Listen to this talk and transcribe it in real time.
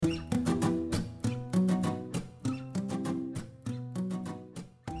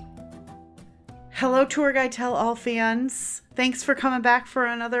Hello, Tour Guide Tell All fans. Thanks for coming back for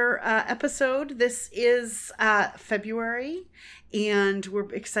another episode. This is February, and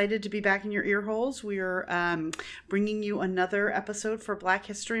we're excited to be back in your ear holes. We are bringing you another episode for Black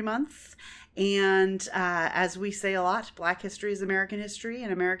History Month. And as we say a lot, Black history is American history,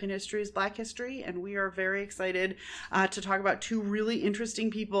 and American history is Black history. And we are very excited to talk about two really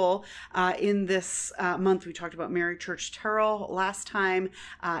interesting people in this month. We talked about Mary Church Terrell last time,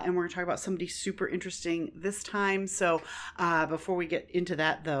 and we're going to talk about somebody super interesting this time. So before we get into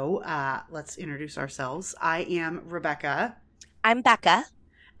that, though, let's introduce ourselves. I am Rebecca. I'm Becca.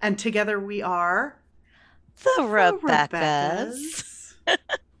 And together we are the Rebeccas.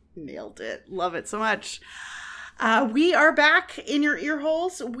 Nailed it. Love it so much. We are back in your ear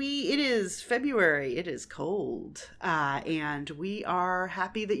holes. It is February. It is cold. And we are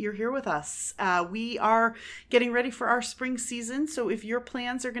happy that you're here with us. We are getting ready for our spring season. So if your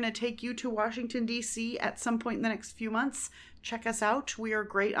plans are going to take you to Washington, D.C. at some point in the next few months, check us out. We are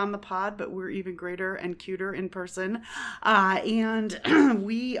great on the pod, but we're even greater and cuter in person. And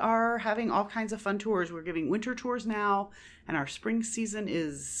we are having all kinds of fun tours. We're giving winter tours now, and our spring season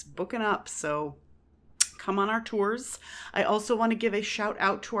is booking up. So come on our tours. I also want to give a shout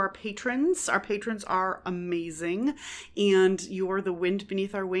out to our patrons. Our patrons are amazing, and you're the wind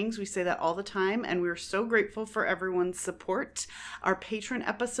beneath our wings. We say that all the time, and we're so grateful for everyone's support. Our patron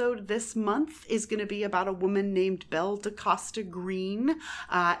episode this month is going to be about a woman named Belle DaCosta Green,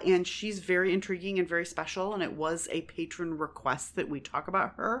 and she's very intriguing and very special, and it was a patron request that we talk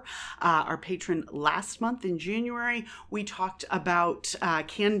about her. Our patron last month in January, we talked about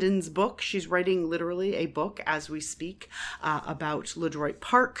Camden's book. She's writing literally a book as we speak about LeDroit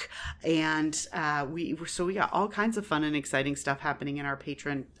Park, and we got all kinds of fun and exciting stuff happening in our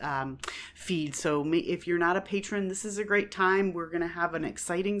patron feed. So if you're not a patron, this is a great time. We're going to have an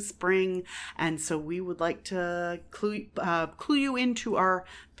exciting spring, and so we would like to clue you into our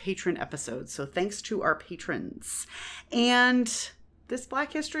patron episodes. So thanks to our patrons. And this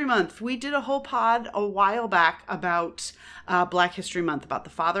Black History Month, we did a whole pod a while back about Black History Month, about the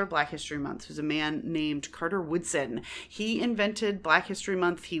father of Black History Month, who's a man named Carter Woodson. He invented Black History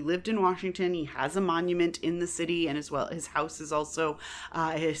Month. He lived in Washington. He has a monument in the city, and as well, his house is also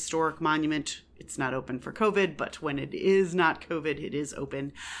a historic monument. It's not open for COVID, but when it is not COVID, it is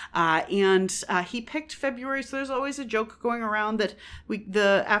open. And he picked February, so there's always a joke going around that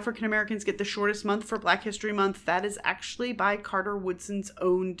the African Americans get the shortest month for Black History Month. That is actually by Carter Woodson's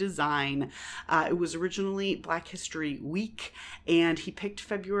own design. It was originally Black History Week, and he picked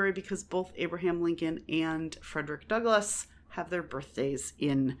February because both Abraham Lincoln and Frederick Douglass have their birthdays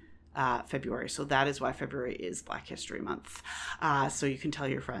in February. So that is why February is Black History Month. So you can tell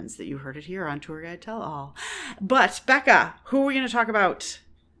your friends that you heard it here on Tour Guide Tell All. But Becca, who are we going to talk about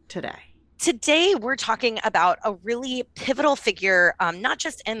today? Today, we're talking about a really pivotal figure, not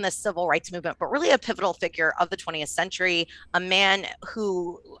just in the civil rights movement, but really a pivotal figure of the 20th century, a man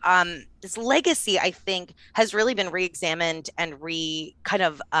who his legacy, I think, has really been re-examined and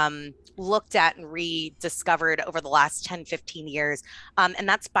looked at and rediscovered over the last 10, 15 years. And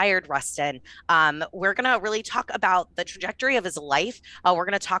that's Bayard Rustin. We're going to really talk about the trajectory of his life. We're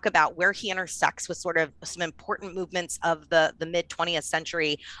going to talk about where he intersects with sort of some important movements of the mid 20th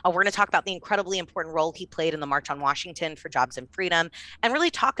century. We're going to talk about the incredibly important role he played in the March on Washington for Jobs and Freedom, and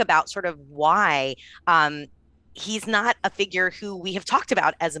really talk about sort of why he's not a figure who we have talked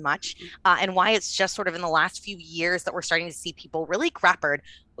about as much, and why it's just sort of in the last few years that we're starting to see people really grapple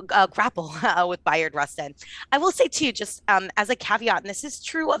with Bayard Rustin. I will say too, just as a caveat, and this is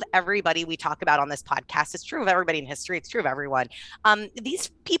true of everybody we talk about on this podcast, it's true of everybody in history, it's true of everyone.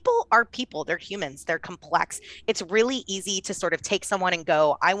 These people are people, they're humans, they're complex. It's really easy to sort of take someone and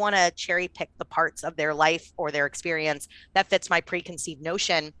go, I want to cherry pick the parts of their life or their experience that fits my preconceived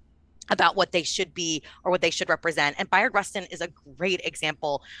notion about what they should be or what they should represent. And Bayard Rustin is a great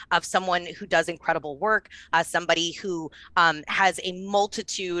example of someone who does incredible work, somebody who has a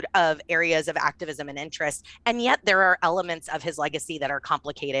multitude of areas of activism and interest. And yet there are elements of his legacy that are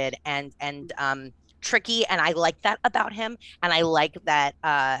complicated and tricky. And I like that about him. And I like that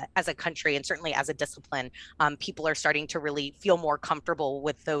as a country, and certainly as a discipline, people are starting to really feel more comfortable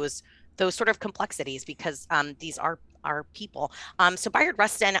with those sort of complexities, because these are people. So Bayard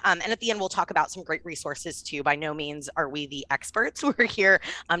Rustin, and at the end, we'll talk about some great resources too. By no means are we the experts. We're here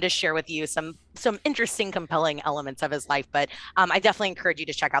to share with you some interesting, compelling elements of his life. But I definitely encourage you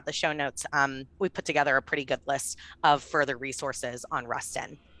to check out the show notes. We put together a pretty good list of further resources on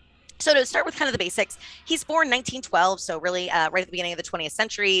Rustin. So to start with kind of the basics, he's born 1912, so really right at the beginning of the 20th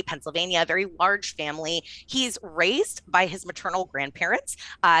century, Pennsylvania, very large family. He's raised by his maternal grandparents.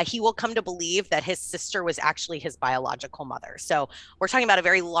 He will come to believe that his sister was actually his biological mother. So we're talking about a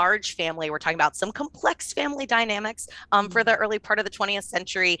very large family. We're talking about some complex family dynamics for the early part of the 20th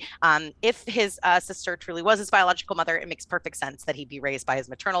century. If his sister truly was his biological mother, it makes perfect sense that he'd be raised by his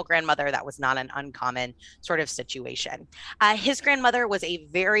maternal grandmother. That was not an uncommon sort of situation. His grandmother was a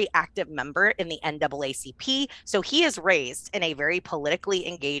very active member in the NAACP. So he is raised in a very politically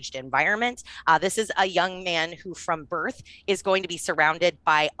engaged environment. This is a young man who from birth is going to be surrounded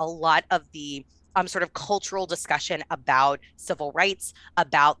by a lot of the sort of cultural discussion about civil rights,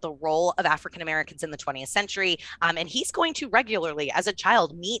 about the role of African Americans in the 20th century. And he's going to regularly, as a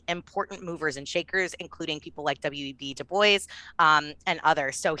child, meet important movers and shakers, including people like W.E.B. Du Bois and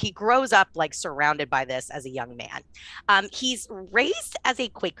others. So he grows up like surrounded by this as a young man. He's raised as a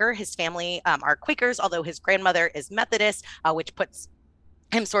Quaker. His family are Quakers, although his grandmother is Methodist, which puts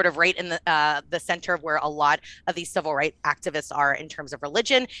him sort of right in the center of where a lot of these civil rights activists are in terms of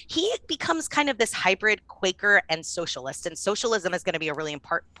religion. He becomes kind of this hybrid Quaker and socialist, and socialism is going to be a really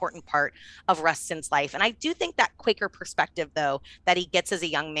important part of Rustin's life. And I do think that Quaker perspective, though, that he gets as a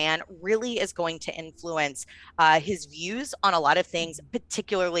young man really is going to influence his views on a lot of things,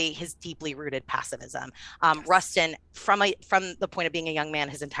 particularly his deeply rooted pacifism. Rustin, from the point of being a young man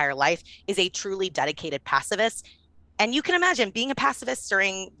his entire life, is a truly dedicated pacifist. And you can imagine being a pacifist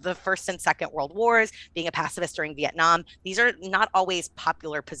during the First and Second World Wars, being a pacifist during Vietnam. These are not always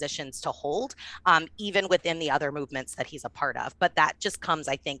popular positions to hold, even within the other movements that he's a part of. But that just comes,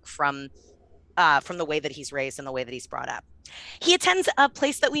 I think, from the way that he's raised and the way that he's brought up. He attends a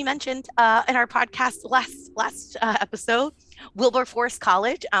place that we mentioned in our podcast last episode, Wilberforce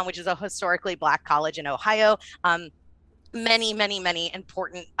College, which is a historically Black college in Ohio. Many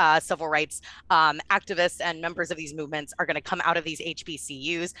important civil rights activists and members of these movements are going to come out of these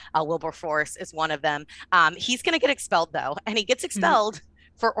HBCUs. Wilberforce is one of them. He's going to get expelled, though, and he gets expelled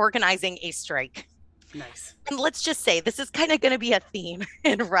for organizing a strike. Nice. And let's just say this is kind of going to be a theme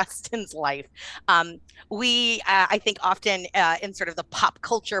in Rustin's life. I think often in sort of the pop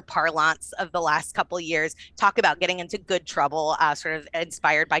culture parlance of the last couple of years, talk about getting into good trouble, sort of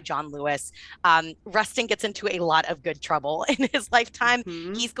inspired by John Lewis. Rustin gets into a lot of good trouble in his lifetime.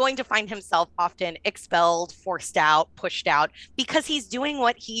 He's going to find himself often expelled, forced out, pushed out, because he's doing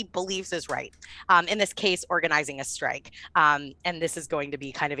what he believes is right. In this case, organizing a strike. And this is going to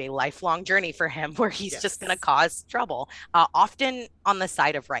be kind of a lifelong journey for him where he's just going to cause trouble, often on the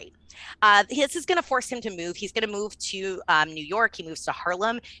side of right. This is going to force him to move. He's going to move to New York. He moves to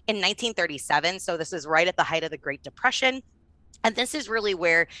Harlem in 1937. So this is right at the height of the Great Depression. And this is really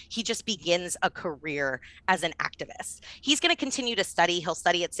where he just begins a career as an activist. He's going to continue to study. He'll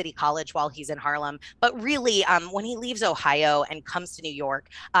study at City College while he's in Harlem. But really, when he leaves Ohio and comes to New York,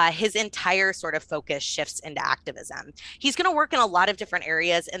 his entire sort of focus shifts into activism. He's going to work in a lot of different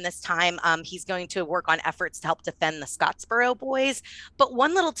areas in this time. He's going to work on efforts to help defend the Scottsboro Boys. But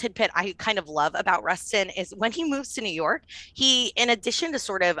one little tidbit I kind of love about Rustin is when he moves to New York, he, in addition to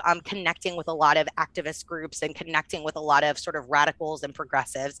sort of connecting with a lot of activist groups and connecting with a lot of sort of radicals and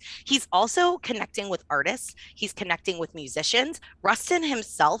progressives, he's also connecting with artists. He's connecting with musicians. Rustin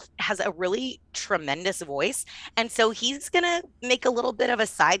himself has a really tremendous voice. And so he's going to make a little bit of a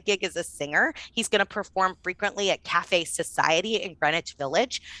side gig as a singer. He's going to perform frequently at Cafe Society in Greenwich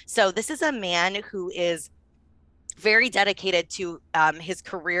Village. So this is a man who is very dedicated to his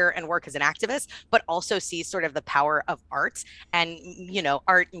career and work as an activist, but also sees sort of the power of art and,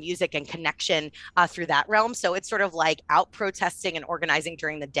 art, music, and connection through that realm. So it's sort of like out protesting and organizing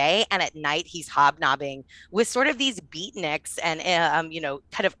during the day, and at night he's hobnobbing with sort of these beatniks and,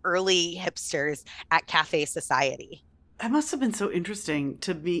 kind of early hipsters at Cafe Society. That must have been so interesting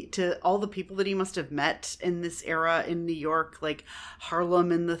to meet to all the people that he must have met in this era in New York, like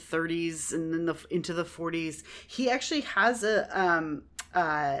Harlem in the 30s and then into the 40s. He actually has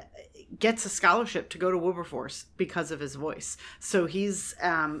gets a scholarship to go to Wilberforce because of his voice. So he's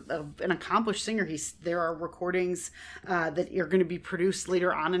an accomplished singer. There are recordings that are going to be produced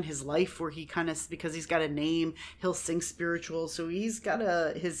later on in his life where he kind of, because he's got a name, he'll sing spiritual. So he's got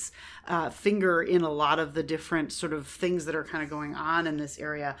his finger in a lot of the different sort of things that are kind of going on in this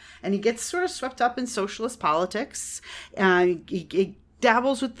area. And he gets sort of swept up in socialist politics. He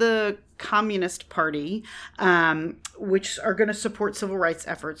dabbles with the Communist Party, which are going to support civil rights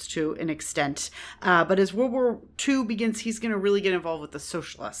efforts to an extent. But as World War II begins, he's going to really get involved with the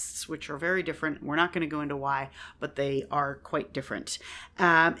socialists, which are very different. We're not going to go into why, but they are quite different.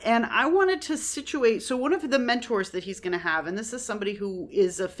 And I wanted to situate, so one of the mentors that he's going to have, and this is somebody who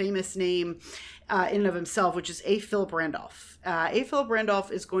is a famous name in and of himself, which is A. Philip Randolph. A. Philip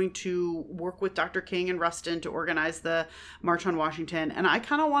Randolph is going to work with Dr. King and Rustin to organize the March on Washington. And I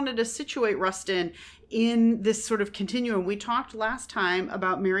kind of wanted to situate Rustin in this sort of continuum. We talked last time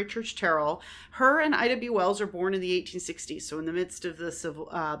about Mary Church Terrell. Her and Ida B. Wells are born in the 1860s, so in the midst of the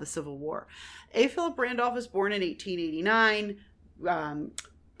Civil War. A. Philip Randolph is born in 1889.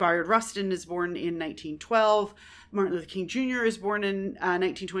 Bayard Rustin is born in 1912. Martin Luther King Jr. is born in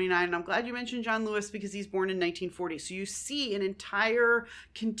 1929. And I'm glad you mentioned John Lewis because he's born in 1940. So you see an entire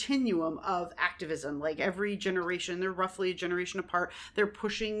continuum of activism. Like every generation, they're roughly a generation apart. They're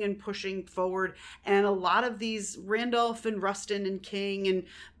pushing and pushing forward. And a lot of these, Randolph and Rustin and King and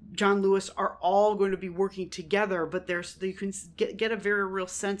John Lewis are all going to be working together, but you can get a very real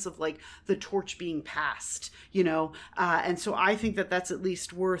sense of like the torch being passed, and so I think that that's at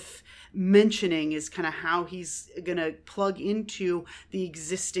least worth mentioning is kind of how he's going to plug into the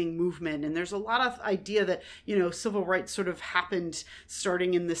existing movement. And there's a lot of idea that, civil rights sort of happened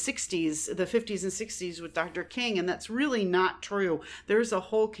starting in the 60s, the 50s and 60s with Dr. King, and that's really not true. There's a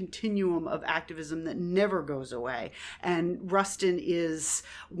whole continuum of activism that never goes away, and Rustin is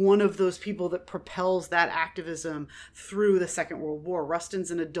one of those people that propels that activism through the Second World War.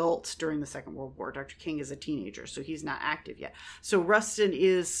 Rustin's an adult during the Second World War. Dr. King is a teenager, so he's not active yet. So Rustin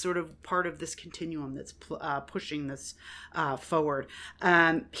is sort of part of this continuum that's pushing this forward.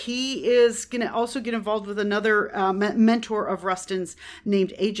 He is going to also get involved with another mentor of Rustin's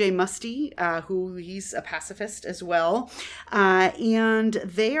named A.J. Musty, who he's a pacifist as well. And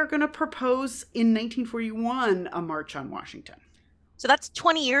they are going to propose in 1941 a March on Washington. So that's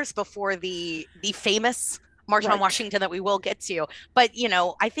 20 years before the famous March on Washington that we will get to. But,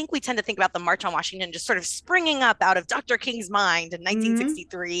 I think we tend to think about the March on Washington just sort of springing up out of Dr. King's mind in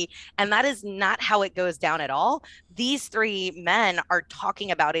 1963. And that is not how it goes down at all. These three men are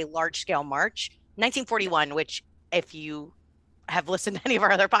talking about a large scale march, 1941, which if you have listened to any of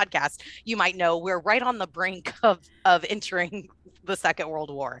our other podcasts, you might know we're right on the brink of entering the Second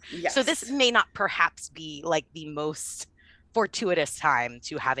World War. Yes. So this may not perhaps be like the most fortuitous time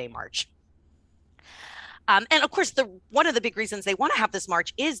to have a march. And of course, one of the big reasons they want to have this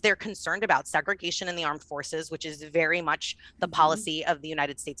march is they're concerned about segregation in the armed forces, which is very much the policy of the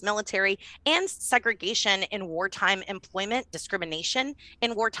United States military, and segregation in wartime employment, discrimination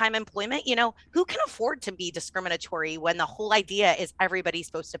in wartime employment. Who can afford to be discriminatory when the whole idea is everybody's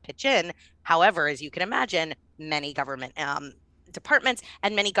supposed to pitch in? However, as you can imagine, many government departments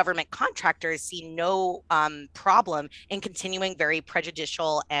and many government contractors see no problem in continuing very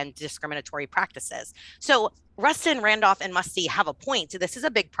prejudicial and discriminatory practices. So Rustin, Randolph, and Musty have a point. This is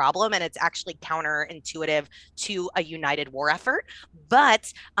a big problem, and it's actually counterintuitive to a united war effort.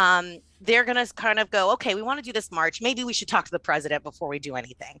 But they're going to kind of go, okay, we want to do this march. Maybe we should talk to the president before we do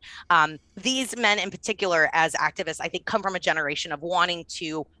anything. These men in particular, as activists, I think come from a generation of wanting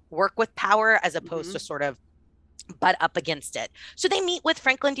to work with power as opposed to sort of butt up against it. So they meet with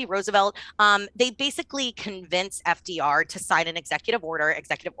Franklin D. Roosevelt. They basically convince FDR to sign an Executive Order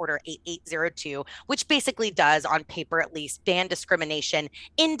 8802, which basically does, on paper at least, ban discrimination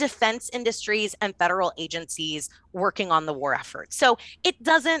in defense industries and federal agencies working on the war effort. So it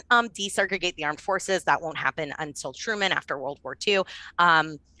doesn't desegregate the armed forces. That won't happen until Truman after World War II.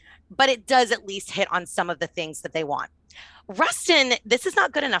 But it does at least hit on some of the things that they want. Rustin, this is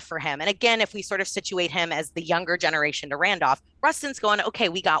not good enough for him. And again, if we sort of situate him as the younger generation to Randolph, Rustin's going, okay,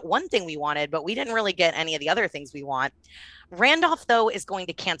 we got one thing we wanted, but we didn't really get any of the other things we want. Randolph, though, is going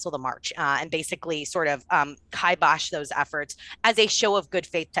to cancel the march and basically sort of kibosh those efforts as a show of good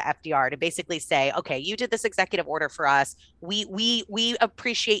faith to FDR to basically say, okay, you did this executive order for us. We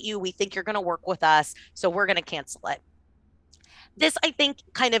appreciate you. We think you're going to work with us. So we're going to cancel it. This, I think,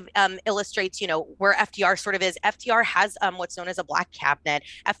 kind of illustrates, where FDR sort of is. FDR has what's known as a black cabinet.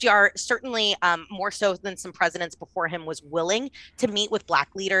 FDR certainly more so than some presidents before him was willing to meet with black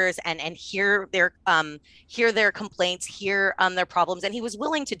leaders and hear their complaints, hear their problems. And he was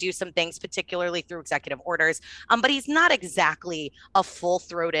willing to do some things, particularly through executive orders. But he's not exactly a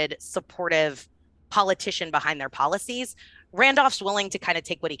full-throated, supportive politician behind their policies. Randolph's willing to kind of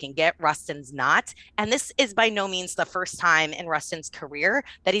take what he can get. Rustin's not. And this is by no means the first time in Rustin's career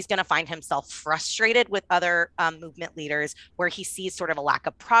that he's going to find himself frustrated with other movement leaders, where he sees sort of a lack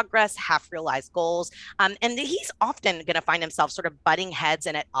of progress, half realized goals. And he's often going to find himself sort of butting heads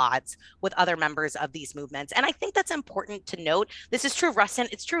and at odds with other members of these movements. And I think that's important to note. This is true of Rustin.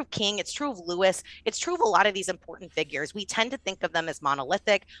 It's true of King. It's true of Lewis. It's true of a lot of these important figures. We tend to think of them as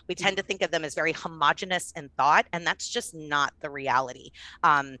monolithic. We tend to think of them as very homogenous in thought. And that's just not the reality.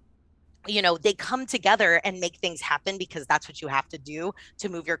 They come together and make things happen because that's what you have to do to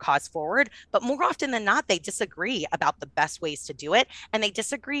move your cause forward. But more often than not, they disagree about the best ways to do it. And they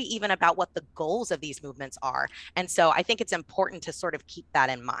disagree even about what the goals of these movements are. And so I think it's important to sort of keep that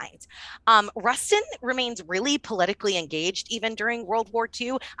in mind. Rustin remains really politically engaged even during World War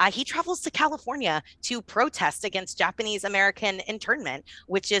II. He travels to California to protest against Japanese American internment,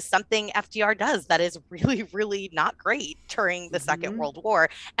 which is something FDR does that is really, really not great during the Second World War.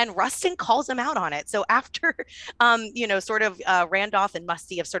 And Rustin calls him out on it. So after, Randolph and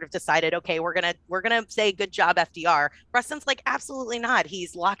Musty have sort of decided, okay, we're gonna say good job, FDR. Rustin's like, absolutely not.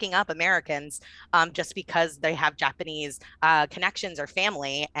 He's locking up Americans just because they have Japanese connections or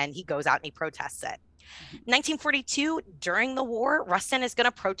family, and he goes out and he protests it. 1942, during the war, Rustin is going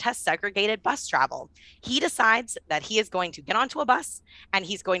to protest segregated bus travel. He decides that he is going to get onto a bus and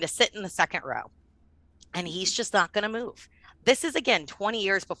he's going to sit in the second row. And he's just not going to move. This is, again, 20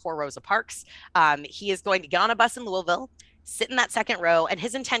 years before Rosa Parks. He is going to get on a bus in Louisville, sit in that second row, and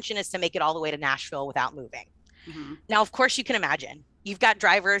his intention is to make it all the way to Nashville without moving. Now, of course, you can imagine, you've got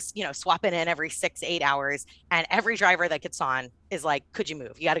drivers, swapping in every 6-8 hours, and every driver that gets on is like, could you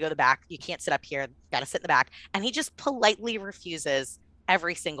move? You got to go to the back. You can't sit up here. You got to sit in the back. And he just politely refuses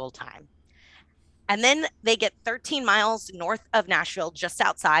every single time. And then they get 13 miles north of Nashville, just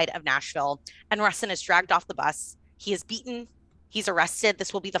outside of Nashville, and Rustin is dragged off the bus. He is beaten. He's arrested.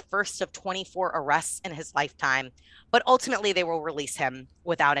 This will be the first of 24 arrests in his lifetime, but ultimately they will release him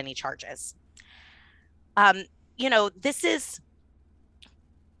without any charges.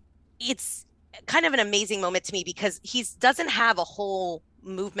 It's kind of an amazing moment to me because he doesn't have a whole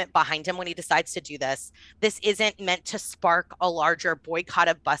movement behind him when he decides to do this. This isn't meant to spark a larger boycott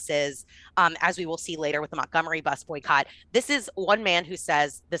of buses, as we will see later with the Montgomery bus boycott. This is one man who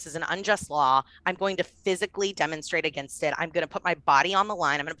says, this is an unjust law. I'm going to physically demonstrate against it. I'm going to put my body on the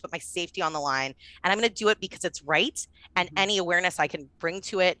line. I'm going to put my safety on the line, and I'm going to do it because it's right. And any awareness I can bring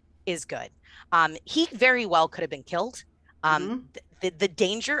to it is good. He very well could have been killed. The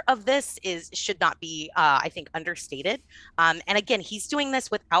danger of this should not be, I think, understated. And again, he's doing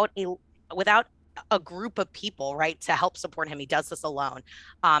this without a group of people, right, to help support him. He does this alone.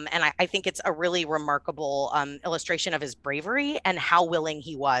 And I think it's a really remarkable illustration of his bravery and how willing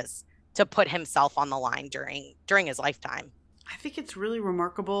he was to put himself on the line during his lifetime. I think it's really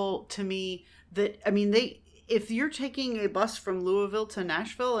remarkable to me that, if you're taking a bus from Louisville to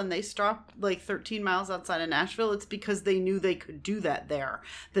Nashville and they stop like 13 miles outside of Nashville, it's because they knew they could do that there,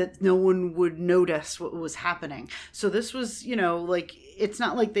 that no one would notice what was happening. So this was, it's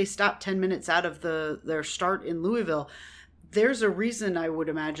not like they stopped 10 minutes out of their start in Louisville. There's a reason, I would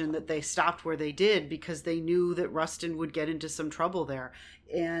imagine, that they stopped where they did, because they knew that Rustin would get into some trouble there.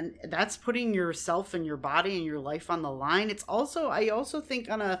 And that's putting yourself and your body and your life on the line. It's also, I also think,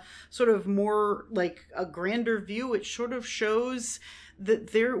 on a sort of more like a grander view, it sort of shows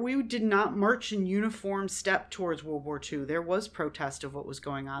that we did not march in uniform step towards World War II. There was protest of what was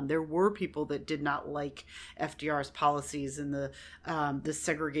going on. There were people that did not like FDR's policies and the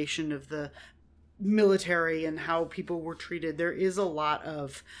segregation of the military and how people were treated. There is a lot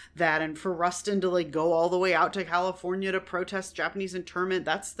of that, and for Rustin to go all the way out to California to protest Japanese internment,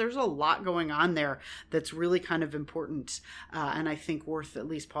 there's a lot going on there that's really kind of important, and I think worth at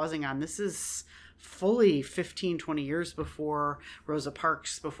least pausing on. This is fully 15-20 years before Rosa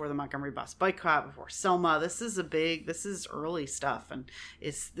Parks, before the Montgomery bus boycott, before Selma. This is early stuff, and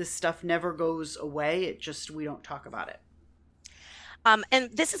this stuff never goes away. We don't talk about it. And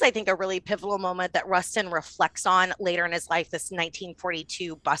this is, I think, a really pivotal moment that Rustin reflects on later in his life, this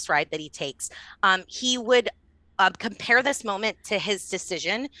 1942 bus ride that he takes. He would compare this moment to his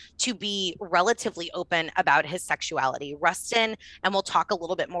decision to be relatively open about his sexuality. Rustin, and we'll talk a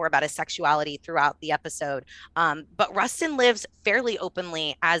little bit more about his sexuality throughout the episode, but Rustin lives fairly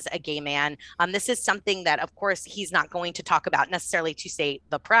openly as a gay man. This is something that, of course, he's not going to talk about necessarily to, say,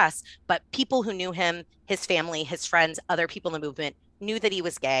 the press, but people who knew him, his family, his friends, other people in the movement knew that he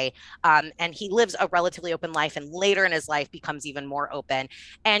was gay, and he lives a relatively open life, and later in his life becomes even more open.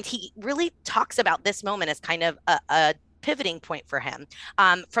 And he really talks about this moment as kind of a pivoting point for him.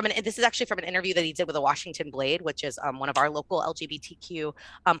 This is actually from an interview that he did with the Washington Blade, which is one of our local LGBTQ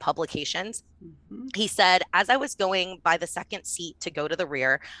publications. Mm-hmm. He said, as I was going by the second seat to go to the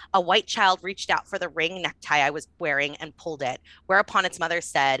rear, a white child reached out for the ring necktie I was wearing and pulled it, whereupon its mother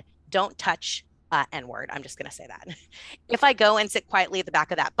said, "Don't touch N-word." I'm just going to say that. If I go and sit quietly at the back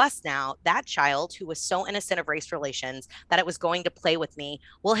of that bus now, that child who was so innocent of race relations that it was going to play with me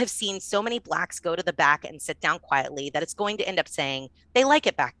will have seen so many Blacks go to the back and sit down quietly that it's going to end up saying, they like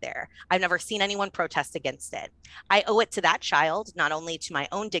it back there. I've never seen anyone protest against it. I owe it to that child, not only to my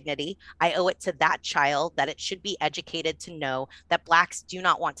own dignity, I owe it to that child that it should be educated to know that Blacks do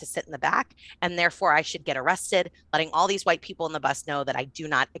not want to sit in the back, and therefore I should get arrested, letting all these white people in the bus know that I do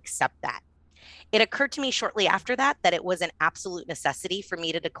not accept that. It occurred to me shortly after that it was an absolute necessity for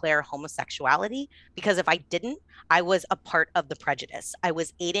me to declare homosexuality, because if I didn't, I was a part of the prejudice. I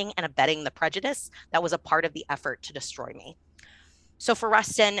was aiding and abetting the prejudice that was a part of the effort to destroy me. So for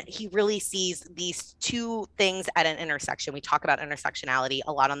Rustin, he really sees these two things at an intersection. We talk about intersectionality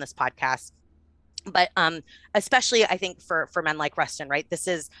a lot on this podcast, but especially I think for men like Rustin, right? This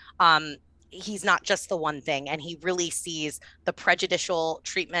is he's not just the one thing, and he really sees the prejudicial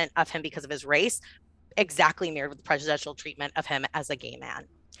treatment of him because of his race exactly mirrored with the prejudicial treatment of him as a gay man.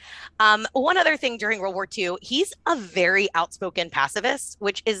 One other thing, during World War II, he's a very outspoken pacifist,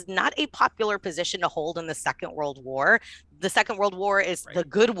 which is not a popular position to hold in the Second World War. The Second World War is the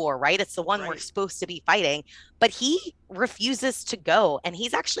good war, right? It's the one we're supposed to be fighting, but he refuses to go. And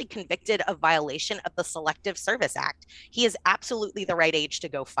he's actually convicted of violation of the Selective Service Act. He is absolutely the right age to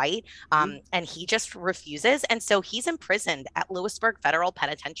go fight. And he just refuses. And so he's imprisoned at Lewisburg Federal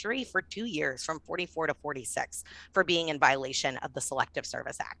Penitentiary for 2 years, from 44 to 46, for being in violation of the Selective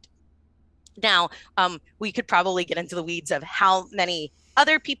Service Act. Now, we could probably get into the weeds of how many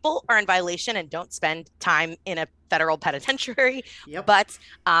other people are in violation and don't spend time in a federal penitentiary. Yep. But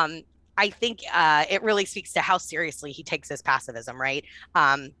I think it really speaks to how seriously he takes his pacifism, right?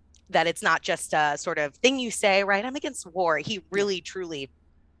 That it's not just a sort of thing you say, right? I'm against war. He really, truly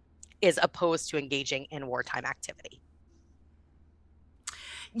is opposed to engaging in wartime activity.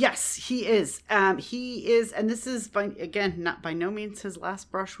 Yes, he is. He is, and this is not by no means his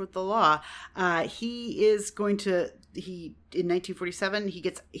last brush with the law. He is going to. In 1947,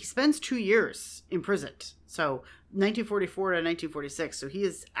 he spends 2 years imprisoned. So 1944 to 1946. So he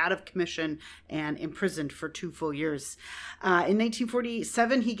is out of commission and imprisoned for 2 full years. In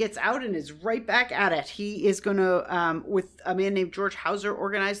 1947, he gets out and is right back at it. He is going to, with a man named George Hauser,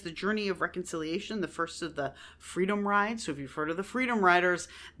 organize the Journey of Reconciliation, the first of the Freedom Rides. So if you've heard of the Freedom Riders,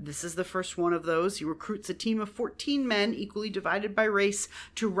 this is the first one of those. He recruits a team of 14 men, equally divided by race,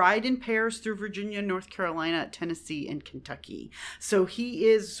 to ride in pairs through Virginia, North Carolina, Tennessee, and Kentucky. So he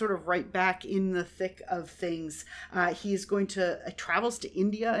is sort of right back in the thick of things. He's going to travels to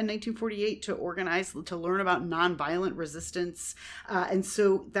India in 1948 to learn about nonviolent resistance. And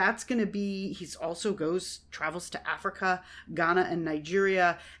so that's going to be, he's also travels to Africa, Ghana, and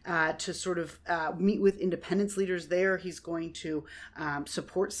Nigeria to sort of meet with independence leaders there. He's going to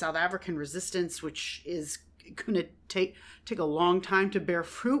support South African resistance, which is going to take a long time to bear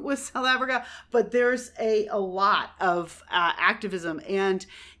fruit with South Africa, but there's a lot of activism, and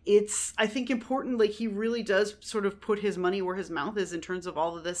it's, I think, important. Like, he really does sort of put his money where his mouth is in terms of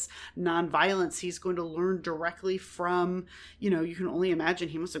all of this nonviolence. He's going to learn directly from, you can only imagine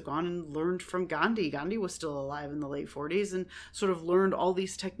he must have gone and learned from Gandhi. Gandhi was still alive in the late 40s and sort of learned all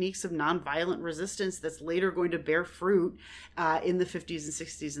these techniques of nonviolent resistance that's later going to bear fruit in the 50s and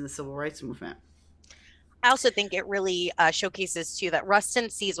 60s in the Civil Rights Movement. I also think it really showcases, too, that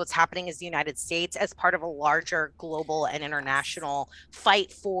Rustin sees what's happening in the United States as part of a larger global and international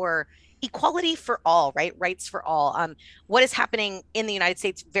fight for equality for all, right? Rights for all. What is happening in the United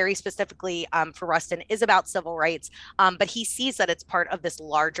States, very specifically for Rustin, is about civil rights, but he sees that it's part of this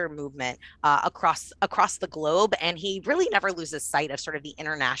larger movement across the globe, and he really never loses sight of sort of the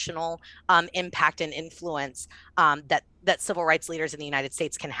international impact and influence that civil rights leaders in the United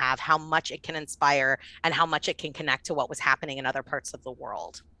States can have, how much it can inspire, and how much it can connect to what was happening in other parts of the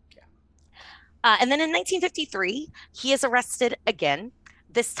world. And then in 1953, he is arrested again,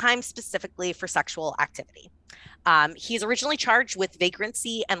 this time specifically for sexual activity. He's originally charged with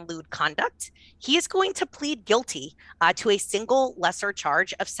vagrancy and lewd conduct. He is going to plead guilty to a single lesser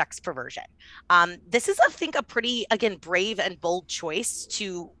charge of sex perversion. This is, I think, a pretty, again, brave and bold choice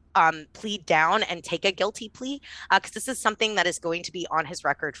to plead down and take a guilty plea, because this is something that is going to be on his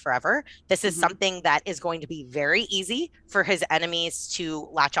record forever. This is something that is going to be very easy for his enemies to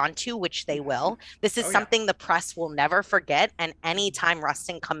latch onto, which they will. This is something the press will never forget. And anytime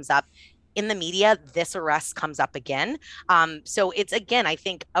Rustin comes up in the media, this arrest comes up again. So it's, again, I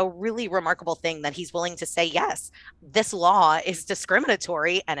think, a really remarkable thing that he's willing to say, yes, this law is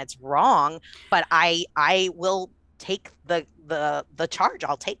discriminatory and it's wrong, but I will take the charge.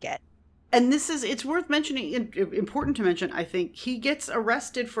 I'll take it. And it's worth mentioning, important to mention, I think, he gets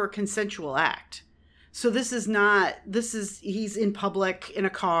arrested for a consensual act. So he's in public in a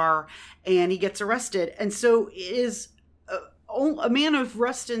car and he gets arrested. And so a man of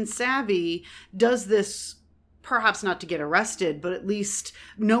Rustin savvy does this, perhaps not to get arrested, but at least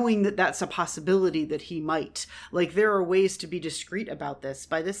knowing that that's a possibility that he might. Like, there are ways to be discreet about this.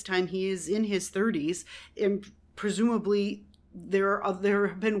 By this time, he is in his 30s, and presumably there have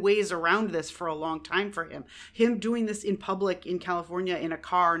been ways around this for a long time for him. Him doing this in public in California in a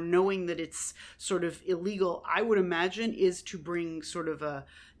car, knowing that it's sort of illegal, I would imagine, is to bring sort of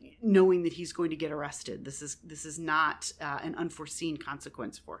knowing that he's going to get arrested. This is not an unforeseen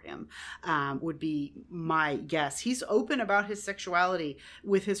consequence for him, would be my guess. He's open about his sexuality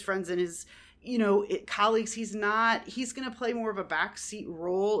with his friends and his colleagues. He's going to play more of a backseat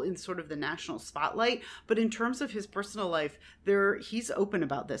role in sort of the national spotlight, but in terms of his personal life, he's open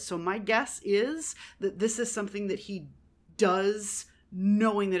about this. So my guess is that this is something that he does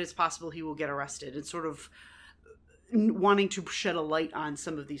knowing that it's possible he will get arrested, and sort of wanting to shed a light on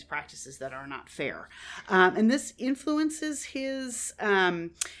some of these practices that are not fair. And this influences his role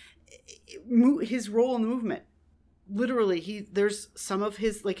in the movement. Literally, there's some of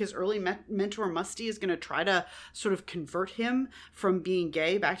his early mentor Musty is going to try to sort of convert him from being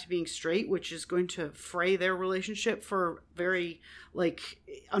gay back to being straight, which is going to fray their relationship for very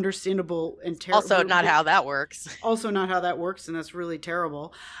understandable and terrible. Also not how that works. And that's really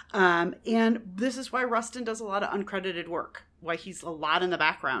terrible. And this is why Rustin does a lot of uncredited work, why he's a lot in the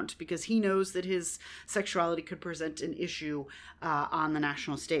background, because he knows that his sexuality could present an issue on the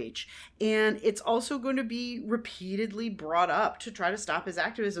national stage. And it's also going to be repeatedly brought up to try to stop his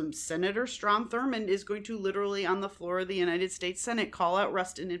activism. Senator Strom Thurmond is going to literally, on the floor of the United States Senate, call out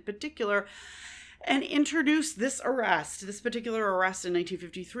Rustin in particular and introduce this particular arrest in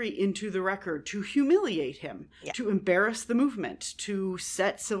 1953 into the record to humiliate him, to embarrass the movement, to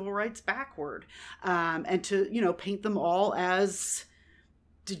set civil rights backward, and to, paint them all as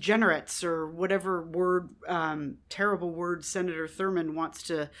degenerates or whatever terrible word Senator Thurmond wants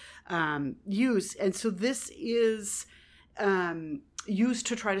to use. And so this is used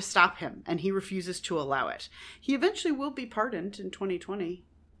to try to stop him, and he refuses to allow it. He eventually will be pardoned in 2020.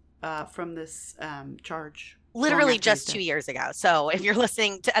 From this charge. Literally just 2 years ago. So if you're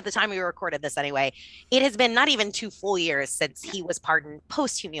listening to, at the time we recorded this anyway, it has been not even 2 full years since he was pardoned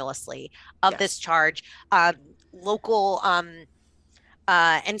posthumously of this charge. Local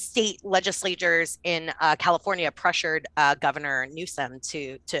and state legislatures in California pressured Governor Newsom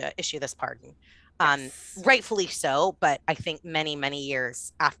to issue this pardon. Rightfully so, but I think many, many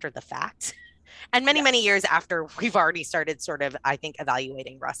years after the fact. And many years after we've already started sort of, I think,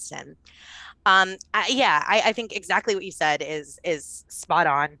 evaluating Rustin. I think exactly what you said is spot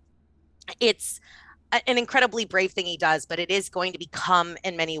on. It's an incredibly brave thing he does, but it is going to become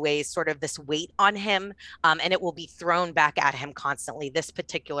in many ways sort of this weight on him, and it will be thrown back at him constantly, this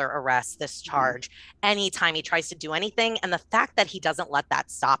particular arrest, this charge, anytime he tries to do anything. And the fact that he doesn't let that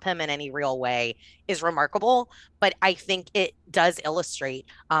stop him in any real way is remarkable. But I think it does illustrate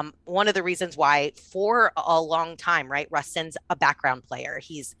one of the reasons why for a long time, right, Rustin's a background player.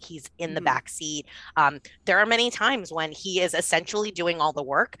 He's in the backseat. There are many times when he is essentially doing all the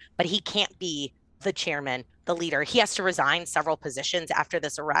work, but he can't be the chairman, the leader. He has to resign several positions after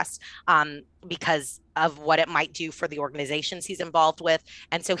this arrest because of what it might do for the organizations he's involved with.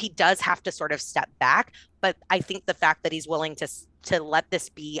 And so he does have to sort of step back. But I think the fact that he's willing to let this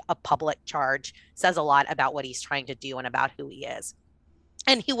be a public charge says a lot about what he's trying to do and about who he is.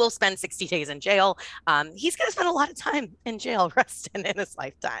 And he will spend 60 days in jail. He's going to spend a lot of time in jail, Rustin, in his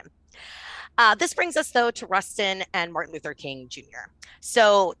lifetime. This brings us, though, to Rustin and Martin Luther King Jr.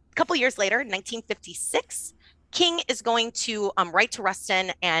 So a couple years later, 1956, King is going to write to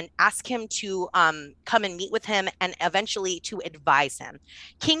Rustin and ask him to come and meet with him and eventually to advise him.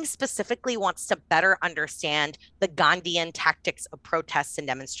 King specifically wants to better understand the Gandhian tactics of protests and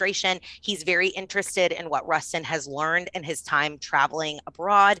demonstration. He's very interested in what Rustin has learned in his time traveling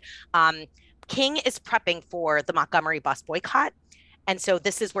abroad. King is prepping for the Montgomery bus boycott. And so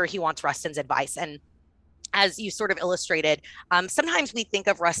this is where he wants Rustin's advice. And as you sort of illustrated, sometimes we think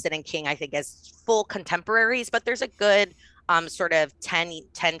of Rustin and King, I think, as full contemporaries, but there's a good sort of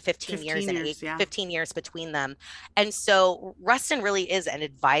 15 years and 15 years between them. And so Rustin really is an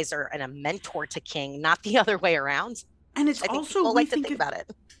advisor and a mentor to King, not the other way around. And it's also, like to think about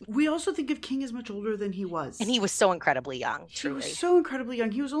it. We also think of King as much older than he was. And he was so incredibly young, truly. He was so incredibly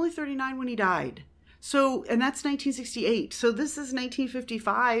young. He was only 39 when he died. So, and that's 1968. So this is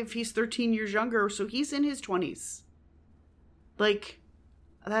 1955. He's 13 years younger. So he's in his 20s. Like,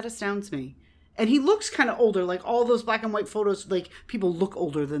 that astounds me. And he looks kind of older. Like, all those black and white photos, like, people look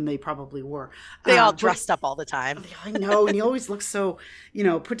older than they probably were. They all dressed up all the time. I know. And he always looks so,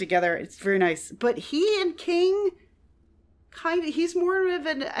 put together. It's very nice. But he and King, he's more of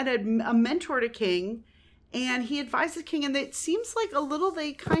a mentor to King. And he advises King, and it seems like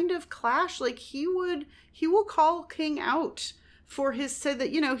they kind of clash. Like, he will call King out for said that,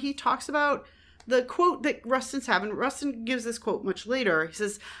 he talks about the quote that Rustin's having. Rustin gives this quote much later. He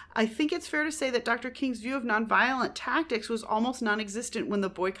says, "I think it's fair to say that Dr. King's view of nonviolent tactics was almost non-existent when the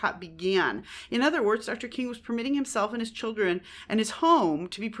boycott began. In other words, Dr. King was permitting himself and his children and his home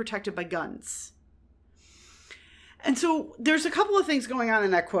to be protected by guns." And so there's a couple of things going on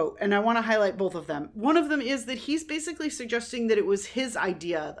in that quote, and I want to highlight both of them. One of them is that he's basically suggesting that it was his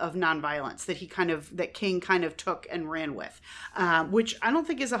idea of nonviolence that King kind of took and ran with, which I don't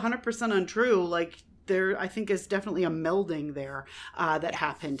think is 100% untrue. Like, there, I think, is definitely a melding there that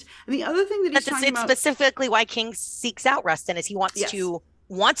happened. And the other thing that he's talking about, specifically why King seeks out Rustin, is he wants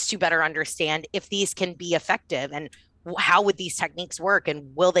to better understand if these can be effective and how would these techniques work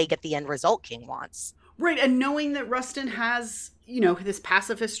and will they get the end result King wants. Right, and knowing that Rustin has, this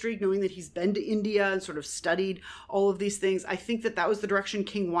pacifist streak, knowing that he's been to India and sort of studied all of these things, I think that was the direction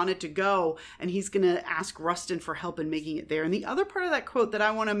King wanted to go, and he's going to ask Rustin for help in making it there. And the other part of that quote that I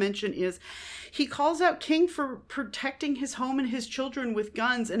want to mention is he calls out King for protecting his home and his children with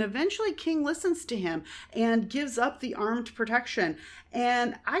guns, and eventually King listens to him and gives up the armed protection.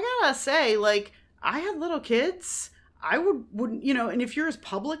 And I gotta say, like, I had little kids. I wouldn't, and if you're as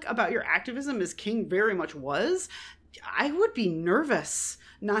public about your activism as King very much was, I would be nervous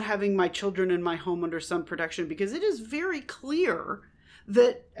not having my children in my home under some protection, because it is very clear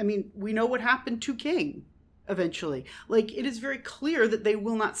that, we know what happened to King eventually. Like, it is very clear that they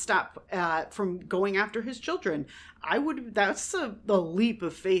will not stop from going after his children. That's the leap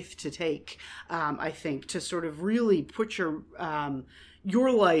of faith to take, I think, to sort of really put your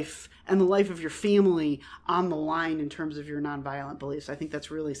life and the life of your family on the line in terms of your nonviolent beliefs. I think that's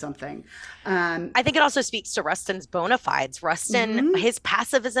really something. I think it also speaks to Rustin's bona fides. Rustin, his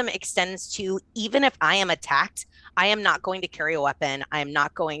pacifism extends to, even if I am attacked, I am not going to carry a weapon. I am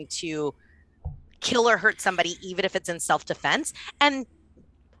not going to kill or hurt somebody, even if it's in self-defense. And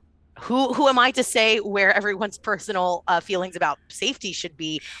who am I to say where everyone's personal feelings about safety should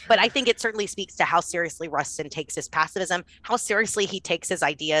be? But I think it certainly speaks to how seriously Rustin takes his pacifism, how seriously he takes his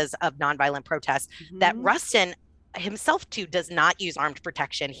ideas of nonviolent protest, that Rustin himself too does not use armed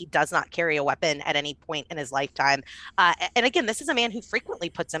protection. He does not carry a weapon at any point in his lifetime. And again, this is a man who frequently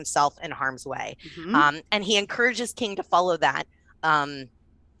puts himself in harm's way. And he encourages King to follow that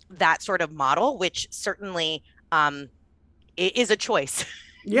sort of model, which certainly is a choice.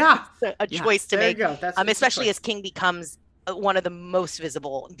 Yeah. a choice to make, especially as King becomes one of the most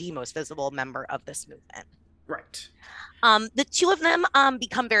visible member of this movement. Right. The two of them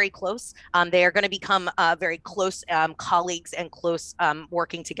become very close. They are going to become very close colleagues and close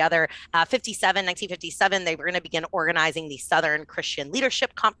working together. 1957, they were going to begin organizing the Southern Christian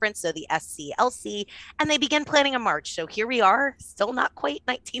Leadership Conference, so the SCLC, and they begin planning a march. So here we are, still not quite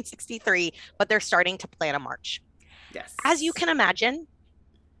 1963, but they're starting to plan a march. Yes. As you can imagine,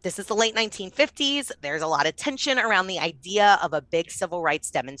 this is the late 1950s. There's a lot of tension around the idea of a big civil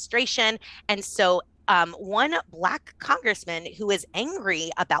rights demonstration. And so one Black congressman who is angry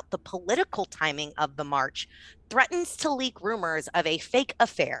about the political timing of the march threatens to leak rumors of a fake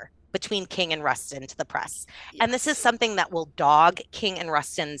affair between King and Rustin to the press. Yes. And this is something that will dog King and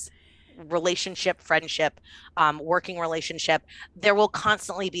Rustin's relationship, friendship, working relationship. There will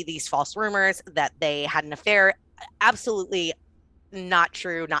constantly be these false rumors that they had an affair. Absolutely not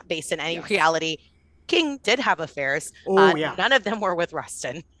true, not based in any reality. King did have affairs. None of them were with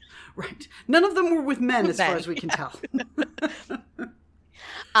Rustin. Right. None of them were with men, as far as we can tell.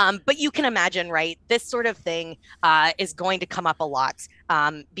 But you can imagine, right? This sort of thing is going to come up a lot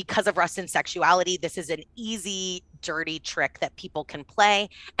because of Rustin's sexuality. This is an easy, dirty trick that people can play.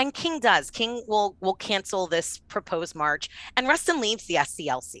 And King does. King will cancel this proposed march. And Rustin leaves the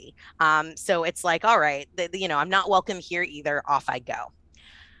SCLC. So it's like, all right, I'm not welcome here either. Off I go.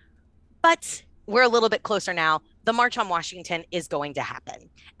 But we're a little bit closer now. The March on Washington is going to happen.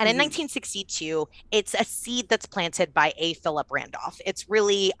 And in 1962, it's a seed that's planted by A. Philip Randolph. It's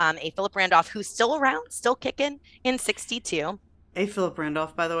really A. Philip Randolph, who's still around, still kicking in 62. A. Philip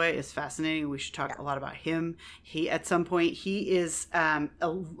Randolph, by the way, is fascinating. We should talk a lot about him. At some point, he is a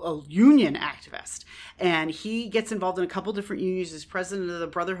union activist, and he gets involved in a couple different unions. He's president of the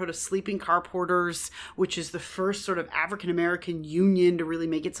Brotherhood of Sleeping Car Porters, which is the first sort of African-American union to really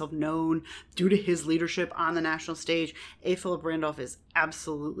make itself known due to his leadership on the national stage. A. Philip Randolph is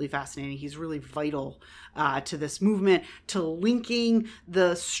absolutely fascinating. He's really vital to this movement, to linking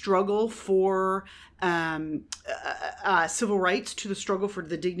the struggle for civil rights to the struggle for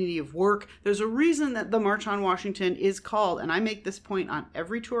the dignity of work. There's a reason that the March on Washington is called, and I make this point on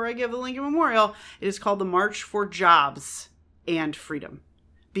every tour I give at Lincoln Memorial, it is called the March for Jobs and Freedom.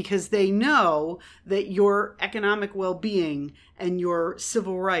 Because they know that your economic well-being and your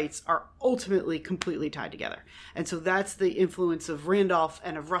civil rights are ultimately completely tied together. And so that's the influence of Randolph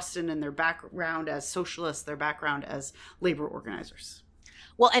and of Rustin and their background as socialists, their background as labor organizers.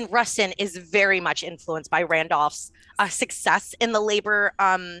 Well, and Rustin is very much influenced by Randolph's success in the labor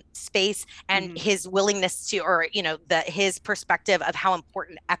space and his willingness to, or, his perspective of how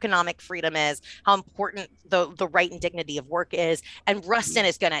important economic freedom is, how important the right and dignity of work is. And Rustin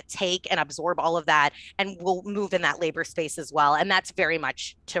is going to take and absorb all of that and will move in that labor space as well. And that's very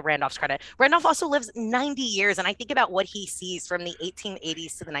much to Randolph's credit. Randolph also lives 90 years. And I think about what he sees from the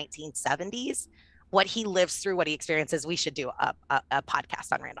 1880s to the 1970s. What he lives through, what he experiences. We should do a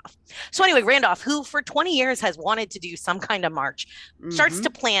podcast on Randolph. So anyway, Randolph, who for 20 years has wanted to do some kind of march, starts to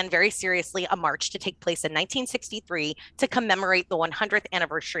plan very seriously a march to take place in 1963 to commemorate the 100th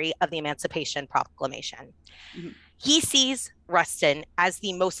anniversary of the Emancipation Proclamation. He sees Rustin as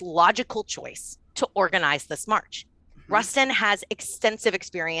the most logical choice to organize this march. Rustin has extensive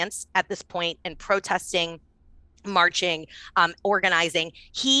experience at this point in protesting, marching, organizing.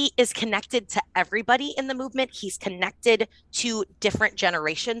 He is connected to everybody in the movement. He's connected to different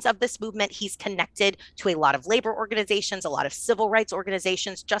generations of this movement. He's connected to a lot of labor organizations, a lot of civil rights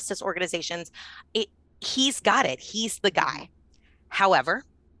organizations, justice organizations. He's got it. He's the guy. However,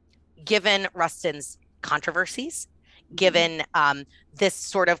 given Rustin's controversies, given this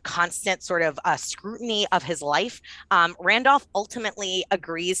sort of constant sort of scrutiny of his life, Randolph ultimately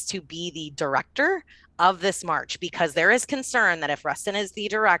agrees to be the director of this march, because there is concern that if Rustin is the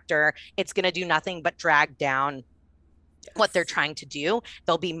director, it's going to do nothing but drag down what they're trying to do.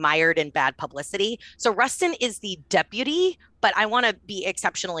 They'll be mired in bad publicity. So Rustin is the deputy, but I want to be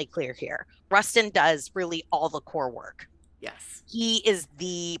exceptionally clear here. Rustin does really all the core work. Yes. He is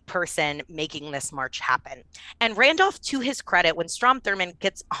the person making this march happen. And Randolph, to his credit, when Strom Thurmond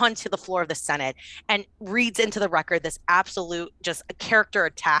gets onto the floor of the Senate and reads into the record this absolute just a character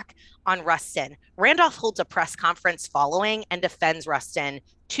attack on Rustin, Randolph holds a press conference following and defends Rustin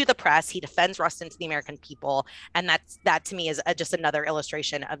to the press. He defends Rustin to the American people. And that to me is just another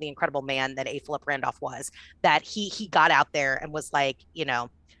illustration of the incredible man that A. Philip Randolph was, that he got out there and was like,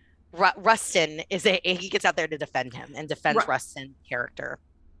 Rustin he gets out there to defend him and defends Rustin's character.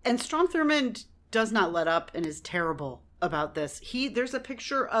 And Strom Thurmond does not let up and is terrible about this. There's a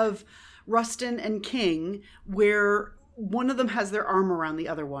picture of Rustin and King where one of them has their arm around the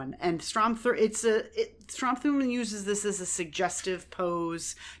other one, and Strom Thurmond uses this as a suggestive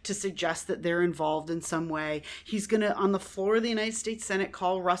pose to suggest that they're involved in some way. He's gonna, on the floor of the United States Senate,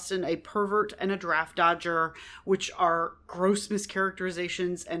 call Rustin a pervert and a draft dodger, which are gross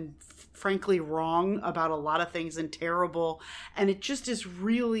mischaracterizations and frankly wrong about a lot of things and terrible. And it just is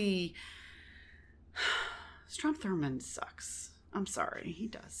really Strom Thurmond sucks. I'm sorry, he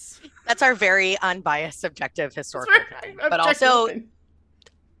does. That's our very unbiased, subjective historical thing. But also,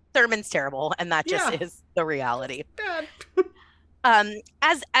 Thurmond's terrible, and that just is the reality. Bad.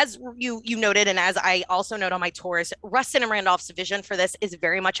 As you noted, and as I also note on my tours, Rustin and Randolph's vision for this is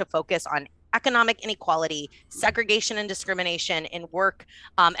very much a focus on economic inequality, segregation and discrimination in work,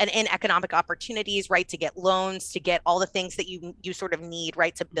 and in economic opportunities, right, to get loans, to get all the things that you sort of need,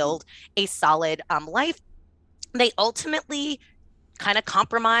 right, to build a solid life. They ultimately kind of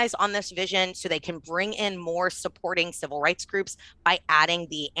compromise on this vision so they can bring in more supporting civil rights groups by adding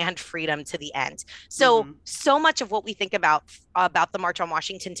the "and freedom" to the end. So much of what we think about the March on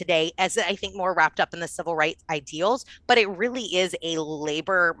Washington today is, I think, more wrapped up in the civil rights ideals, but it really is a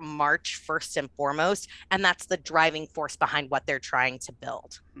labor march first and foremost, and that's the driving force behind what they're trying to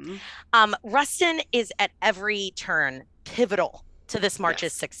build. Rustin is at every turn pivotal to this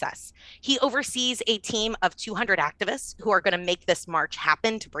march's success. He oversees a team of 200 activists who are going to make this march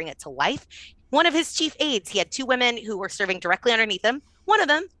happen, to bring it to life. One of his chief aides, he had two women who were serving directly underneath him. One of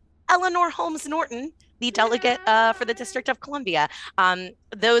them, Eleanor Holmes Norton, the delegate for the District of Columbia.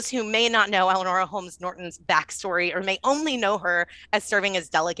 Those who may not know Eleanor Holmes Norton's backstory, or may only know her as serving as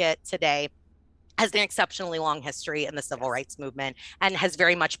delegate today, has an exceptionally long history in the civil Yes. rights movement and has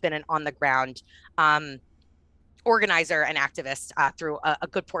very much been an on the ground organizer and activist through a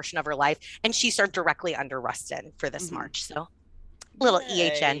good portion of her life. And she served directly under Rustin for this Hmm. march. So little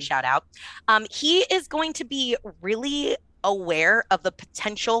EHN Yay. shout out. He is going to be really aware of the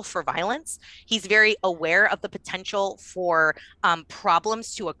potential for violence. He's very aware of the potential for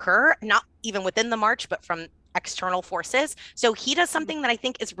problems to occur, not even within the march, but from external forces. So he does something that I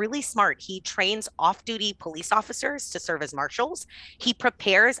think is really smart. He trains off-duty police officers to serve as marshals. He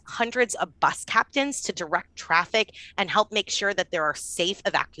prepares hundreds of bus captains to direct traffic and help make sure that there are safe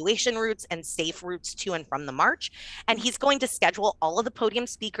evacuation routes and safe routes to and from the march. And he's going to schedule all of the podium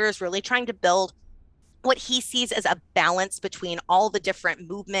speakers, really trying to build what he sees as a balance between all the different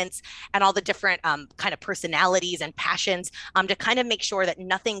movements and all the different kind of personalities and passions to kind of make sure that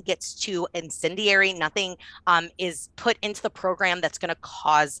nothing gets too incendiary, nothing is put into the program that's going to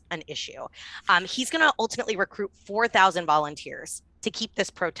cause an issue. He's going to ultimately recruit 4,000 volunteers to keep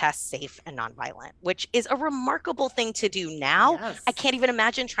this protest safe and nonviolent, which is a remarkable thing to do now. Yes. I can't even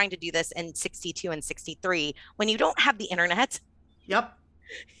imagine trying to do this in 62 and 63 when you don't have the internet. Yep.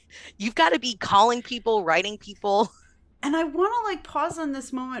 You've got to be calling people, writing people. And I want to like pause on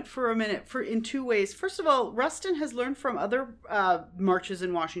this moment for a minute for in two ways. First of all, Rustin has learned from other marches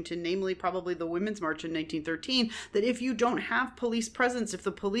in Washington, namely probably the Women's March in 1913, that if you don't have police presence, if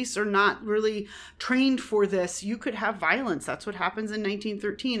the police are not really trained for this, you could have violence. That's what happens in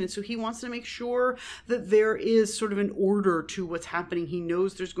 1913. And so he wants to make sure that there is sort of an order to what's happening. He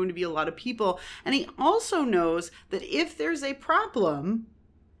knows there's going to be a lot of people. And he also knows that if there's a problem,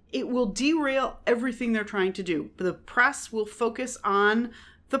 it will derail everything they're trying to do. The press will focus on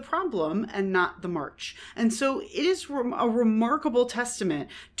the problem and not the march. And so it is a remarkable testament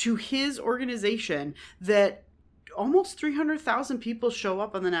to his organization that almost 300,000 people show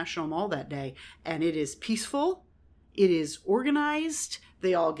up on the National Mall that day. And it is peaceful. It is organized.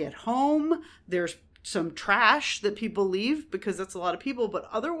 They all get home. There's some trash that people leave because that's a lot of people. But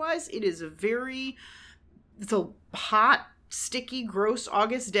otherwise, it's a hot, sticky, gross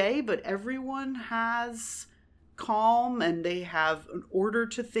August day, but everyone has calm and they have an order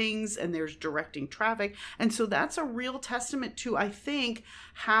to things and there's directing traffic. And so that's a real testament to, I think,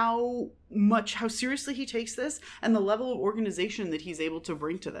 how seriously he takes this and the level of organization that he's able to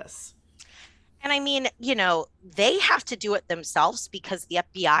bring to this. And I mean, they have to do it themselves because the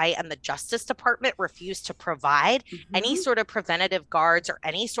FBI and the Justice Department refuse to provide any sort of preventative guards or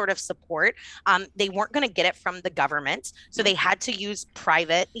any sort of support. They weren't going to get it from the government. So they had to use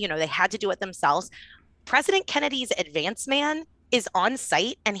private, they had to do it themselves. President Kennedy's advance man is on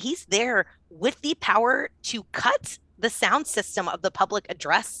site and he's there with the power to cut the sound system of the public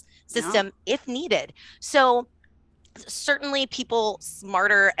address system if needed. So certainly people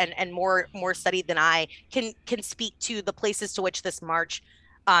smarter and more studied than I can speak to the places to which this march,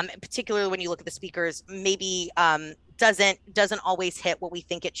 particularly when you look at the speakers, maybe doesn't always hit what we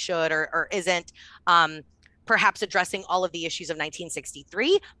think it should or isn't perhaps addressing all of the issues of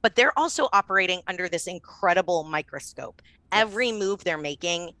 1963, but they're also operating under this incredible microscope. Yes. Every move they're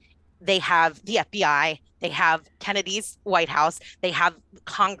making, they have the FBI, they have Kennedy's White House, they have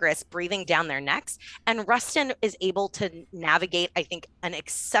Congress breathing down their necks. And Rustin is able to navigate, I think, an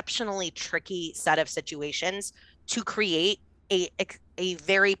exceptionally tricky set of situations to create a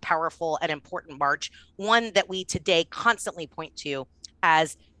very powerful and important march, one that we today constantly point to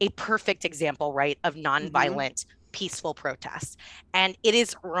as a perfect example, right, of nonviolent, peaceful protest. And it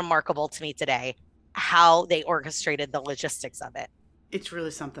is remarkable to me today how they orchestrated the logistics of it. It's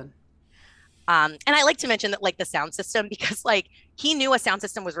really something. And I like to mention that, like, the sound system, because like he knew a sound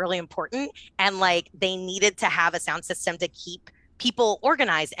system was really important and like they needed to have a sound system to keep people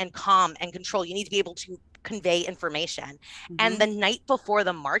organized and calm and control. You need to be able to convey information. And the night before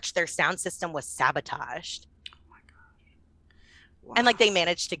the march, their sound system was sabotaged. Wow. And like they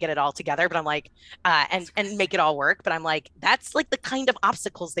managed to get it all together, but I'm like, and make it all work. But I'm like, that's like the kind of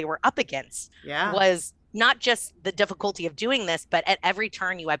obstacles they were up against. Yeah. Was not just the difficulty of doing this, but at every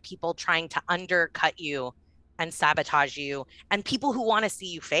turn you have people trying to undercut you and sabotage you and people who want to see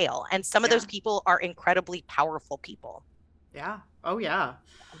you fail. And some of those people are incredibly powerful people. Yeah. Oh, yeah.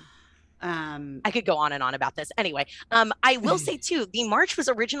 I could go on and on about this. Anyway, I will say too, the march was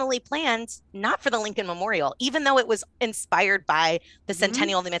originally planned not for the Lincoln Memorial, even though it was inspired by the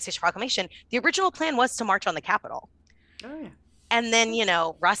centennial of the Emancipation Proclamation. The original plan was to march on the Capitol. Oh, yeah. And then,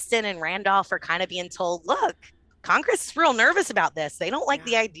 Rustin and Randolph are kind of being told, look, Congress is real nervous about this. They don't like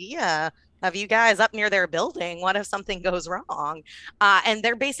the idea of you guys up near their building. What if something goes wrong? And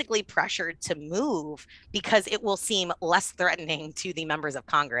they're basically pressured to move because it will seem less threatening to the members of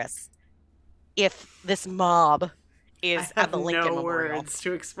Congress. if this mob I is at have the Lincoln no Memorial. words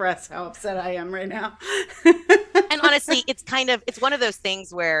to express how upset I am right now. And honestly, it's one of those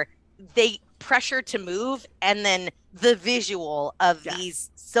things where they pressure to move, and then the visual of Yes.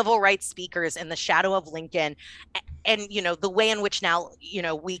 these civil rights speakers in the shadow of Lincoln, and the way in which now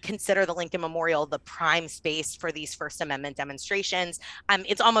we consider the Lincoln Memorial the prime space for these First Amendment demonstrations.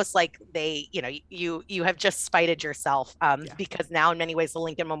 It's almost like they, you have just spited yourself, Yeah. because now in many ways the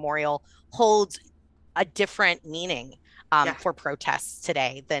Lincoln Memorial holds a different meaning, Yeah. for protests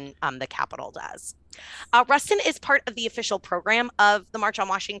today than the Capitol does. Rustin is part of the official program of the March on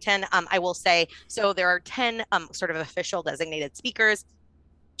Washington. I will say, so there are 10 sort of official designated speakers.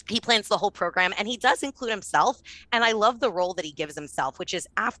 He plans the whole program, and he does include himself. And I love the role that he gives himself, which is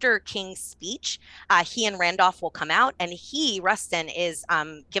after King's speech, he and Randolph will come out, and Rustin, is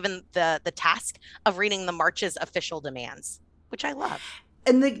given the task of reading the march's official demands, which I love.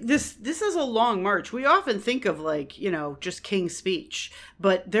 And this is a long march. We often think of just King's speech,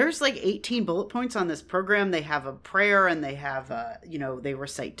 but there's 18 bullet points on this program. They have a prayer, and they have they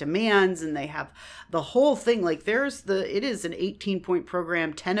recite demands, and they have the whole thing. It is an 18-point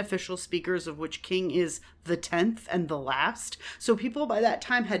program, 10 official speakers, of which King is the 10th and the last. So people by that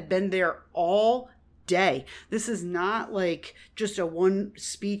time had been there all day. This is not just a one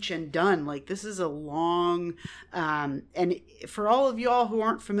speech and done. This is a long, and for all of y'all who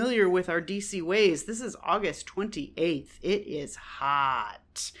aren't familiar with our DC ways, this is August 28th. It is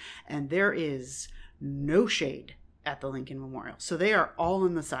hot, and there is no shade at the Lincoln Memorial. So they are all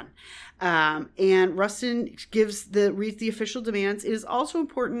in the sun. And Rustin reads the official demands. It is also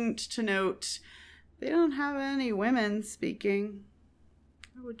important to note they don't have any women speaking.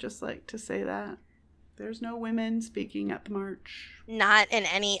 I would just like to say that. There's no women speaking at the march. Not in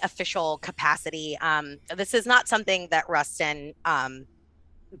any official capacity. This is not something that Rustin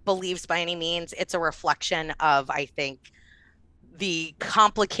believes by any means. It's a reflection of, I think, the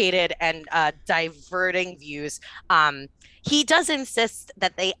complicated and diverting views. He does insist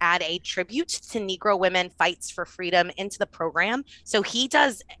that they add a tribute to Negro women fights for freedom into the program. So he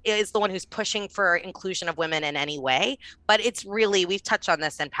is the one who's pushing for inclusion of women in any way. But it's really, we've touched on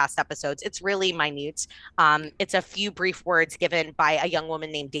this in past episodes, it's really minute. It's a few brief words given by a young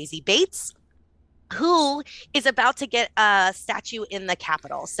woman named Daisy Bates, who is about to get a statue in the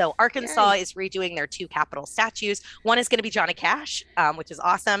Capitol. So Arkansas is redoing their 2 Capitol statues. One is going to be Johnny Cash, which is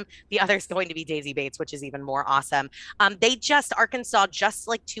awesome. The other is going to be Daisy Bates, which is even more awesome. Arkansas, just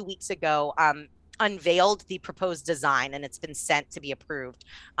 2 weeks ago, unveiled the proposed design, and it's been sent to be approved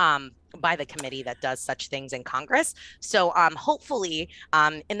by the committee that does such things in Congress. So hopefully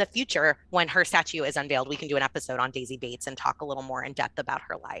in the future, when her statue is unveiled, we can do an episode on Daisy Bates and talk a little more in depth about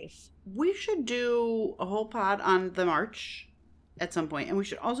her life. We should do a whole pod on the march at some point, and we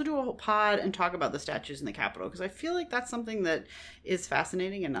should also do a whole pod and talk about the statues in the Capitol, because I feel like that's something that is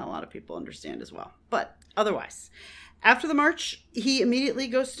fascinating and not a lot of people understand as well. But otherwise, after the march, he immediately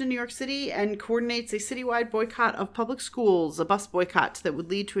goes to New York City and coordinates a citywide boycott of public schools, a bus boycott that would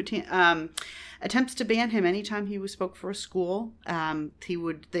lead to attempts to ban him anytime he spoke for a school.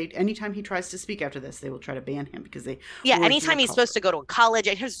 Anytime he tries to speak after this, they will try to ban him because they. Yeah, anytime he's supposed to go to a college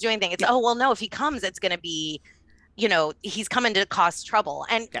and he's doing things, oh well, no, if he comes, it's going to be, he's coming to cause trouble.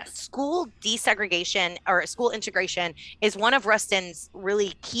 And school desegregation or school integration is one of Rustin's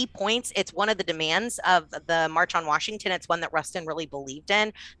really key points. It's one of the demands of the March on Washington. It's one that Rustin really believed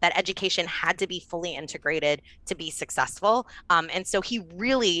in, that education had to be fully integrated to be successful. And so he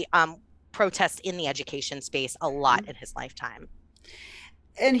really protests in the education space a lot in his lifetime.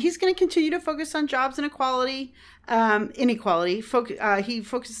 And he's going to continue to focus on jobs and inequality. He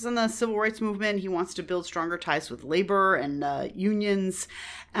focuses on the civil rights movement. He wants to build stronger ties with labor and unions.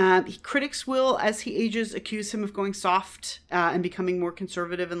 Critics will, as he ages, accuse him of going soft and becoming more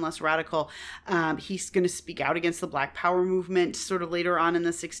conservative and less radical. He's going to speak out against the Black Power movement sort of later on in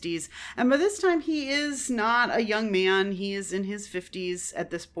the 60s. And by this time, he is not a young man. He is in his 50s at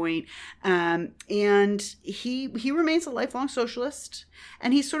this point. And he remains a lifelong socialist.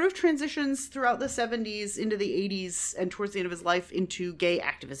 And he sort of transitions throughout the 70s into the 80s and towards the end of his life into gay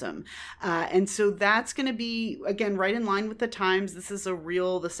activism. And so that's going to be, again, right in line with the times. The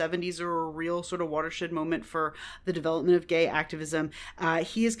 70s are a real sort of watershed moment for the development of gay activism.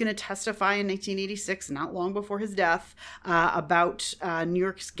 He is going to testify in 1986, not long before his death, about New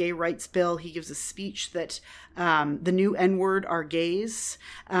York's gay rights bill. He gives a speech that the new N-word are gays,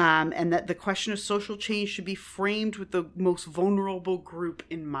 and that the question of social change should be framed with the most vulnerable group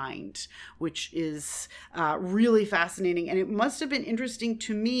in mind, which is really really fascinating. And it must have been interesting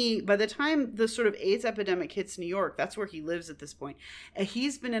to me by the time the sort of AIDS epidemic hits New York. That's where he lives at this point.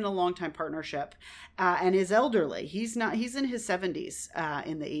 He's been in a long time partnership and is elderly. He's in his 70s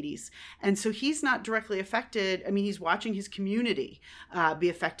in the 80s. And so he's not directly affected. I mean, he's watching his community be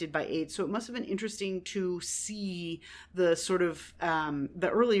affected by AIDS. So it must have been interesting to see the sort of the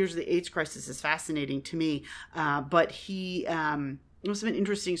early years of the AIDS crisis is fascinating to me. But it must have been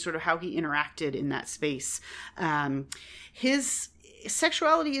interesting sort of how he interacted in that space. His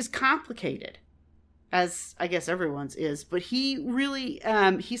sexuality is complicated, as I guess everyone's is, but he really,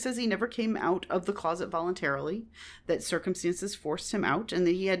 he says he never came out of the closet voluntarily, that circumstances forced him out, and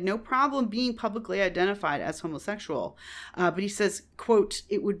that he had no problem being publicly identified as homosexual. But he says, quote,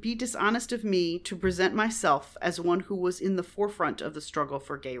 "It would be dishonest of me to present myself as one who was in the forefront of the struggle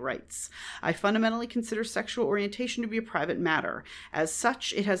for gay rights. I fundamentally consider sexual orientation to be a private matter. As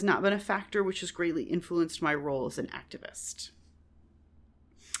such, it has not been a factor which has greatly influenced my role as an activist."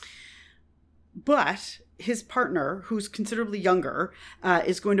 But his partner, who's considerably younger,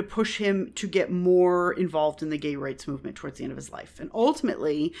 is going to push him to get more involved in the gay rights movement towards the end of his life. And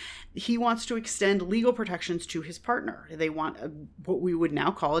ultimately, he wants to extend legal protections to his partner. They want what we would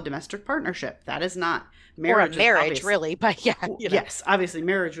now call a domestic partnership. That is not marriage. Or a marriage, really, but yeah. Yes, obviously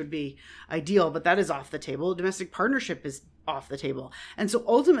marriage would be ideal, but that is off the table. Domestic partnership is off the table. And so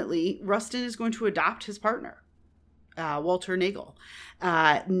ultimately, Rustin is going to adopt his partner. Walter Nagel.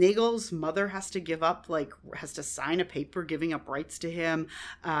 Nagel's mother has to sign a paper giving up rights to him.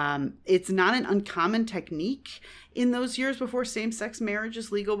 It's not an uncommon technique in those years before same-sex marriage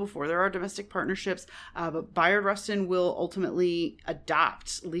is legal, before there are domestic partnerships. But Bayard Rustin will ultimately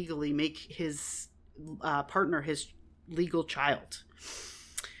make his partner his legal child.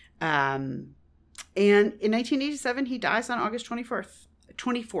 And in 1987, he dies on August 24th.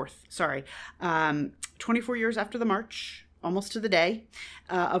 24 years after the march, almost to the day,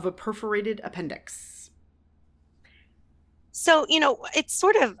 of a perforated appendix. So, it's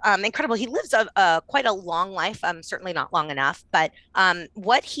sort of incredible. He lives quite a long life, certainly not long enough, but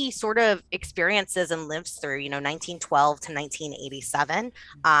what he sort of experiences and lives through, 1912 to 1987,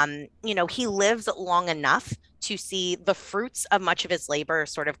 he lives long enough to see the fruits of much of his labor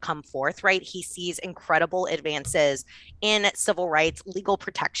sort of come forth, right? He sees incredible advances in civil rights, legal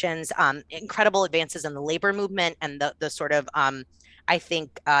protections, incredible advances in the labor movement, and the sort of I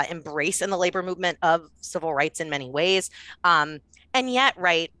think, embrace in the labor movement of civil rights in many ways. And yet,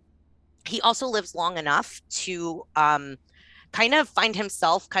 right, he also lives long enough to kind of find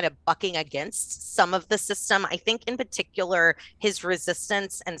himself kind of bucking against some of the system. I think in particular, his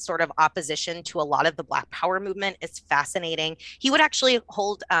resistance and sort of opposition to a lot of the Black Power movement is fascinating. He would actually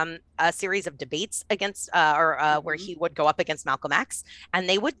hold a series of debates against where he would go up against Malcolm X, and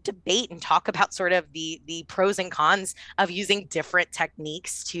they would debate and talk about sort of the pros and cons of using different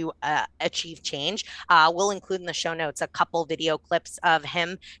techniques to achieve change. We'll include in the show notes a couple video clips of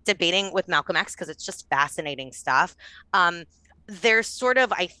him debating with Malcolm X because it's just fascinating stuff. There's sort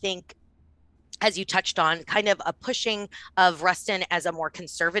of, I think, as you touched on, kind of a pushing of Rustin as a more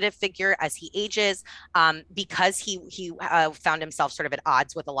conservative figure as he ages, because he found himself sort of at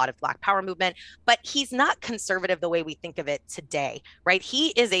odds with a lot of Black Power movement, but he's not conservative the way we think of it today, right? He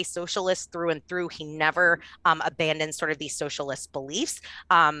is a socialist through and through. He never abandoned sort of these socialist beliefs.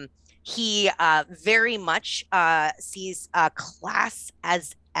 He very much sees class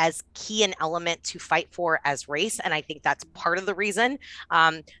as key an element to fight for as race. And I think that's part of the reason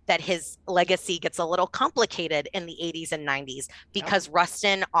that his legacy gets a little complicated in the 80s and 90s, because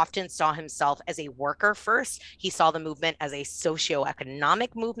Rustin often saw himself as a worker first. He saw the movement as a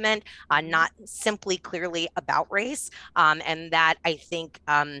socioeconomic movement, not simply clearly about race. And that, I think,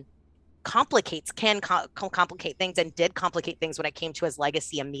 can complicate things, and did complicate things when it came to his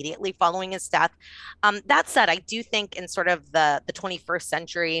legacy immediately following his death. That said, I do think in sort of the 21st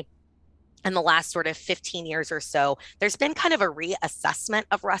century in the last sort of 15 years or so, there's been kind of a reassessment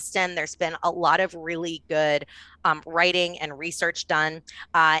of Rustin. There's been a lot of really good writing and research done.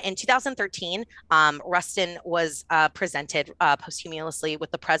 In 2013, Rustin was presented posthumously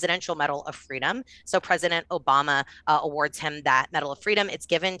with the Presidential Medal of Freedom. So President Obama awards him that Medal of Freedom. It's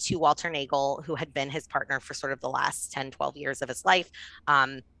given to Walter Nagel, who had been his partner for sort of the last 10, 12 years of his life.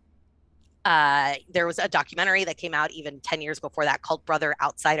 There was a documentary that came out even 10 years before that called Brother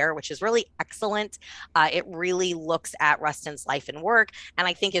Outsider, which is really excellent. It really looks at Rustin's life and work, and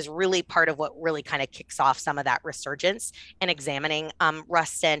I think is really part of what really kind of kicks off some of that resurgence in examining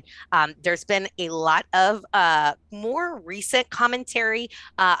Rustin. There's been a lot of more recent commentary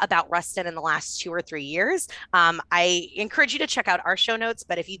about Rustin in the last 2 or 3 years. I encourage you to check out our show notes,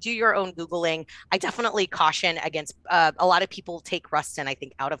 but if you do your own Googling, I definitely caution against a lot of people take Rustin, I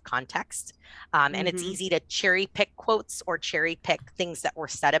think, out of context. And it's easy to cherry pick quotes or cherry pick things that were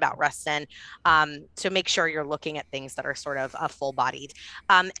said about Rustin. So make sure you're looking at things that are sort of full bodied.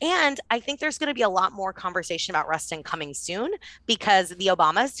 And I think there's going to be a lot more conversation about Rustin coming soon, because the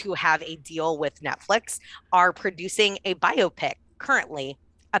Obamas, who have a deal with Netflix, are producing a biopic currently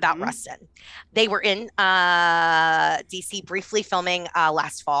about Rustin. They were in DC briefly filming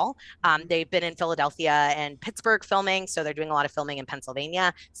last fall. They've been in Philadelphia and Pittsburgh filming, so they're doing a lot of filming in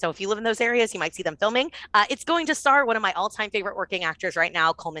Pennsylvania. So if you live in those areas, you might see them filming. It's going to star one of my all-time favorite working actors right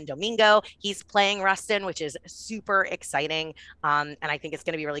now, Coleman Domingo. He's playing Rustin, which is super exciting, and I think it's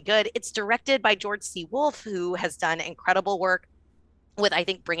going to be really good. It's directed by George C. Wolfe, who has done incredible work with, I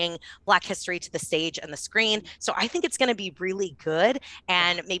think, bringing Black history to the stage and the screen. So I think it's going to be really good.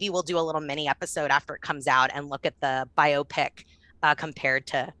 And maybe we'll do a little mini episode after it comes out and look at the biopic compared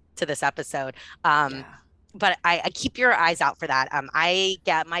to this episode. But I keep your eyes out for that.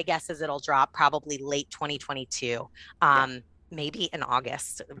 My guess is it'll drop probably late 2022. Maybe in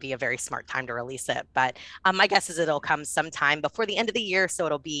August. It would be a very smart time to release it. But my guess is it'll come sometime before the end of the year. So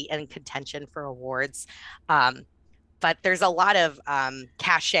it'll be in contention for awards. But there's a lot of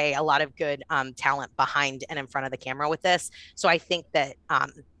cachet, a lot of good talent behind and in front of the camera with this. So I think that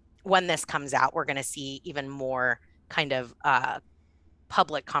when this comes out, we're going to see even more kind of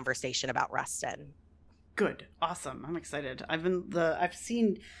public conversation about Rustin. Good. Awesome. I'm excited. I've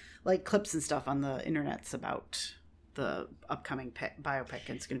seen like clips and stuff on the internets about the upcoming biopic,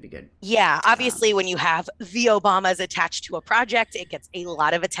 and it's going to be good. Yeah. Obviously, when you have the Obamas attached to a project, it gets a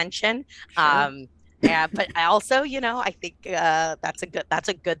lot of attention. Sure. Yeah, but I also, I think that's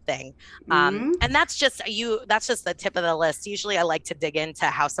a good thing. And that's just the tip of the list. Usually I like to dig into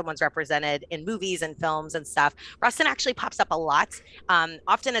how someone's represented in movies and films and stuff. Rustin actually pops up a lot,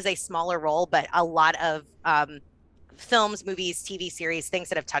 often as a smaller role, but a lot of films, movies, TV series, things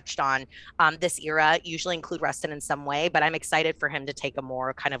that have touched on this era usually include Rustin in some way, but I'm excited for him to take a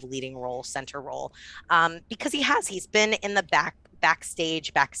more kind of leading role, center role, because he's been in the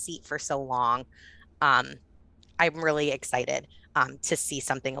backstage, backseat for so long. I'm really excited to see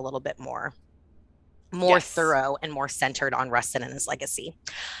something a little bit more thorough and more centered on Rustin and his legacy.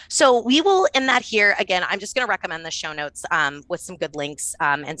 So we will end that here. Again, I'm just going to recommend the show notes with some good links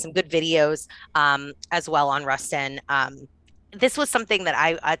and some good videos as well on Rustin. This was something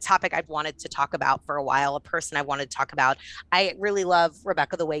that a topic I've wanted to talk about for a while, a person I wanted to talk about. I really love,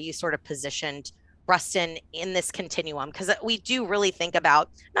 Rebecca, the way you sort of positioned Rustin in this continuum, because we do really think about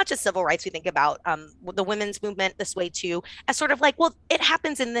not just civil rights, we think about the women's movement this way too, as sort of like, well, it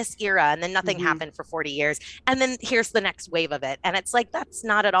happens in this era and then nothing happened for 40 years. And then here's the next wave of it. And it's like, that's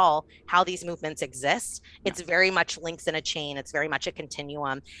not at all how these movements exist. It's very much links in a chain. It's very much a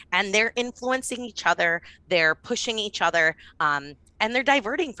continuum, and they're influencing each other. They're pushing each other, and they're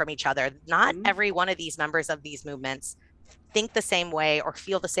diverting from each other. Not every one of these members of these movements think the same way or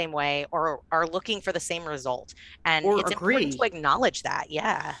feel the same way or are looking for the same result. And it's important to acknowledge that.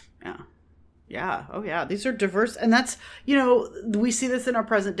 Yeah. Oh yeah. These are diverse. And that's, we see this in our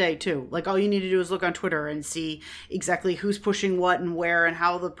present day too. Like all you need to do is look on Twitter and see exactly who's pushing what and where and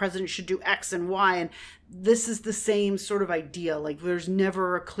how the president should do X and Y. And this is the same sort of idea. Like there's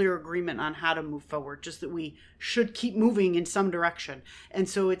never a clear agreement on how to move forward, just that we should keep moving in some direction. And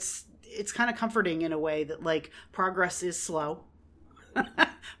so it's kind of comforting in a way that like progress is slow,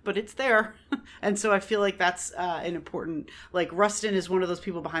 but it's there. And so I feel like that's an important, like Rustin is one of those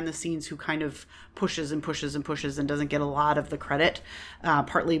people behind the scenes who kind of pushes and pushes and pushes and doesn't get a lot of the credit,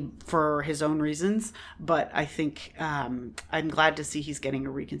 partly for his own reasons. But I think I'm glad to see he's getting a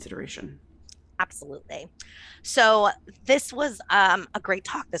reconsideration. Absolutely. So this was a great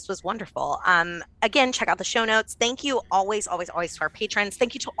talk. This was wonderful. Again, check out the show notes. Thank you always to our patrons.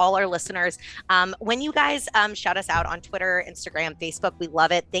 Thank you to all our listeners. When you guys shout us out on Twitter, Instagram, Facebook, we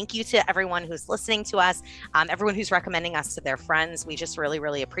love it. Thank you to everyone who's listening to us, everyone who's recommending us to their friends. We just really,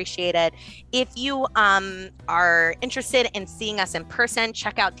 really appreciate it. If you are interested in seeing us in person,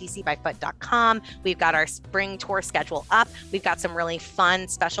 check out dcbyfoot.com. We've got our spring tour schedule up. We've got some really fun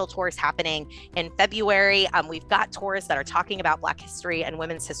special tours happening in February. We've got tours that are talking about Black history and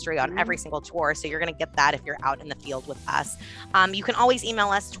women's history on every single tour. So you're going to get that if you're out in the field with us. You can always email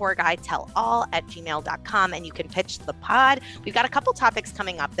us, tourguidetellall@gmail.com, and you can pitch the pod. We've got a couple topics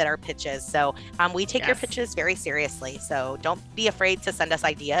coming up that are pitches. So we take your pitches very seriously. So don't be afraid to send us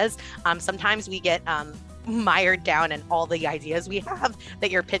ideas. Sometimes we get mired down in all the ideas we have,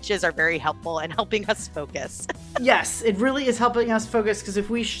 that your pitches are very helpful in helping us focus. Yes, it really is helping us focus, because if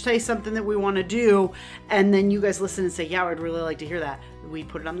we say something that we want to do and then you guys listen and say, yeah, I'd really like to hear that, we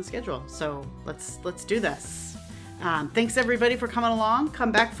put it on the schedule. So let's do this. Thanks everybody for coming along.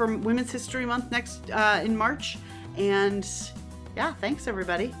 Come back for Women's History Month next in March. And yeah, thanks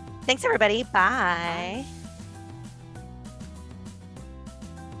everybody. Thanks everybody. Bye.